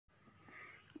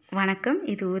வணக்கம்.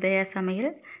 இது உதயா சமையல்.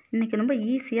 இன்றைக்கி ரொம்ப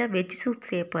ஈஸியாக வெஜ் சூப்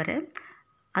செய்ய போகிறேன்.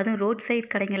 அதுவும் ரோட் சைட்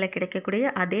கடைகளில் கிடைக்கக்கூடிய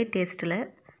அதே டேஸ்ட்டில்.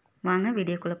 வாங்க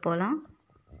வீடியோக்குள்ளே போகலாம்.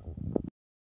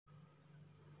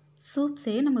 சூப்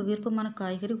செய்ய நம்ம விருப்பமான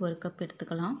காய்கறி 1 கப்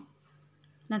எடுத்துக்கலாம்.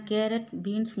 நான் கேரட்,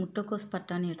 பீன்ஸ், முட்டைக்கோஸ்,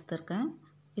 பட்டாணி எடுத்திருக்கேன்.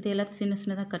 இது எல்லாத்தையும் சின்ன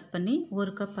சின்னதாக கட் பண்ணி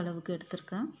 1 கப் அளவுக்கு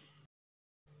எடுத்திருக்கேன்.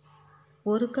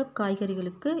 1 கப்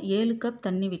காய்கறிகளுக்கு 7 கப்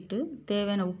தண்ணி விட்டு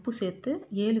தேவையான உப்பு சேர்த்து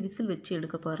 7 விசில் வச்சு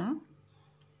எடுக்க போகிறேன்.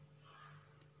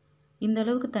 இந்த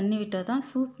அளவுக்கு தண்ணி விட்டால் தான்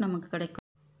சூப் நமக்கு கிடைக்கும்.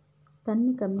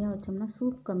 தண்ணி கம்மியாக வச்சோம்னா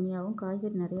சூப் கம்மியாகவும்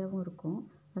காய்கறி நிறையாவும் இருக்கும்.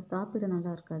 அது சாப்பிட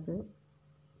நல்லா இருக்காது.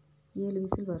 7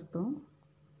 விசில் வரட்டும்.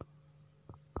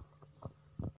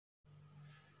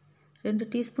 2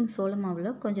 டீஸ்பூன் சோள மாவில்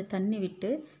கொஞ்சம் தண்ணி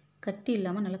விட்டு கட்டி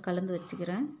இல்லாமல் நல்லா கலந்து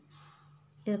வச்சுக்கிறேன்.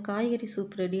 இதில் காய்கறி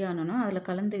சூப் ரெடி ஆனோன்னா அதில்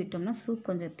கலந்து விட்டோம்னா சூப்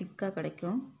கொஞ்சம் திக்காக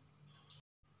கிடைக்கும்.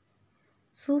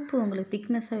 சூப்பு உங்களுக்கு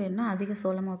திக்னஸாக வேணும்னா அதிக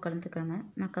சோள மாவு கலந்துக்கோங்க.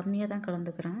 நான் கம்மியாக தான்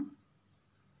கலந்துக்கிறேன்.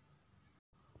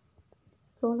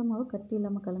 சோள மாவு கட்டி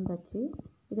இல்லாமல் கலந்தாச்சு.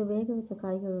 இதை வேக வச்ச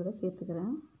காய்கறியோடு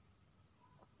சேர்த்துக்கிறேன்.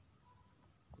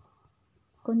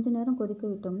 கொஞ்ச நேரம் கொதிக்க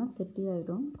விட்டோம்னா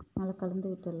கெட்டியாயிடும். நல்லா கலந்து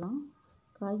விட்டுடலாம்.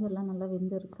 காய்கறிலாம் நல்லா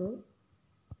வெந்திருக்கு.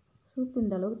 சூப்பு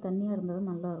இந்த அளவுக்கு தண்ணியாக இருந்தால்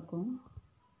தான் நல்லாயிருக்கும்.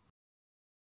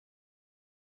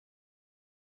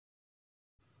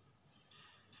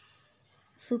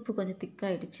 சூப்பு கொஞ்சம்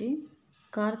திக்காயிடுச்சு.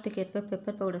 காரத்துக்கு ஏற்ப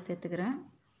பெப்பர் பவுடர் சேர்த்துக்கிறேன்.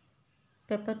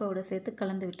 பெப்பர் பவுடர் சேர்த்து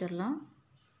கலந்து விட்டுடலாம்.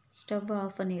 ஸ்டவ்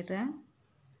ஆஃப் பண்ணிடுறேன்.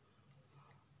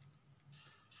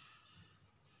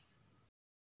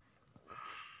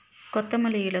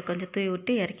 கொத்தமல்லி இலை கொஞ்சம் தூவி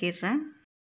விட்டு இறக்கிடுறேன்.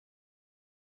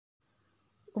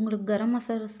 உங்களுக்கு கரம்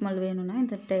மசாலா ஸ்மெல் வேணும்னா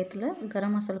இந்த டயத்தில்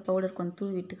கரம் மசாலா பவுடர் கொஞ்சம்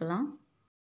தூவி விட்டுக்கலாம்.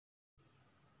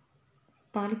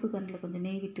 தாளிப்பு கரண்டில் கொஞ்சம்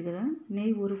நெய் விட்டுக்கிறேன்.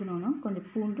 நெய் உருகணுன்னா கொஞ்சம்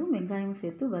பூண்டும் வெங்காயமும்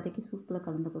சேர்த்து வதக்கி சூப்பில்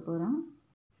கலந்துக்க போகிறேன்.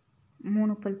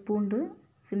 3 பல் பூண்டு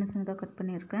சின்ன சின்னதாக கட்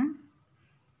பண்ணியிருக்கேன்.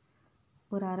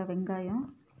 ஒரு அரை வெங்காயம்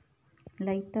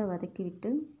லைட்டாக வதக்கி விட்டு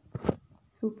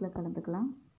சூப்பில் கலந்துக்கலாம்.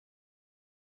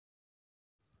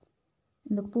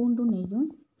 இந்த பூண்டும் நெய்யும்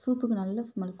சூப்புக்கு நல்ல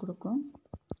ஸ்மெல் கொடுக்கும்.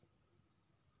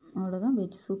 அவ்வளோதான்,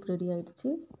 வெஜ் சூப் ரெடி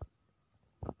ஆயிடுச்சு.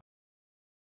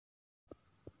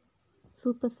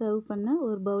 சூப்பை சர்வ் பண்ண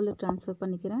ஒரு பவுலில் ட்ரான்ஸ்ஃபர்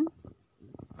பண்ணிக்கிறேன்.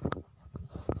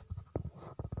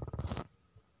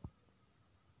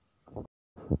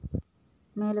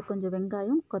 மேலே கொஞ்சம்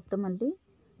வெங்காயம், கொத்தமல்லி,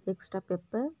 எக்ஸ்ட்ரா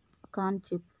பெப்பர், கார்ன்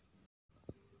சிப்ஸ்.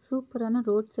 சூப்பரான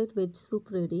road side veg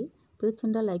soup ready.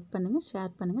 பிடிச்சிருந்தால் லைக் பண்ணுங்கள்,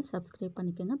 ஷேர் பண்ணுங்கள், சப்ஸ்கிரைப்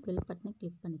பண்ணிக்கோங்க, பெல் பட்டனை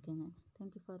கிளிக் பண்ணிக்கோங்க.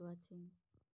 தேங்க்யூ ஃபார் வாட்சிங்.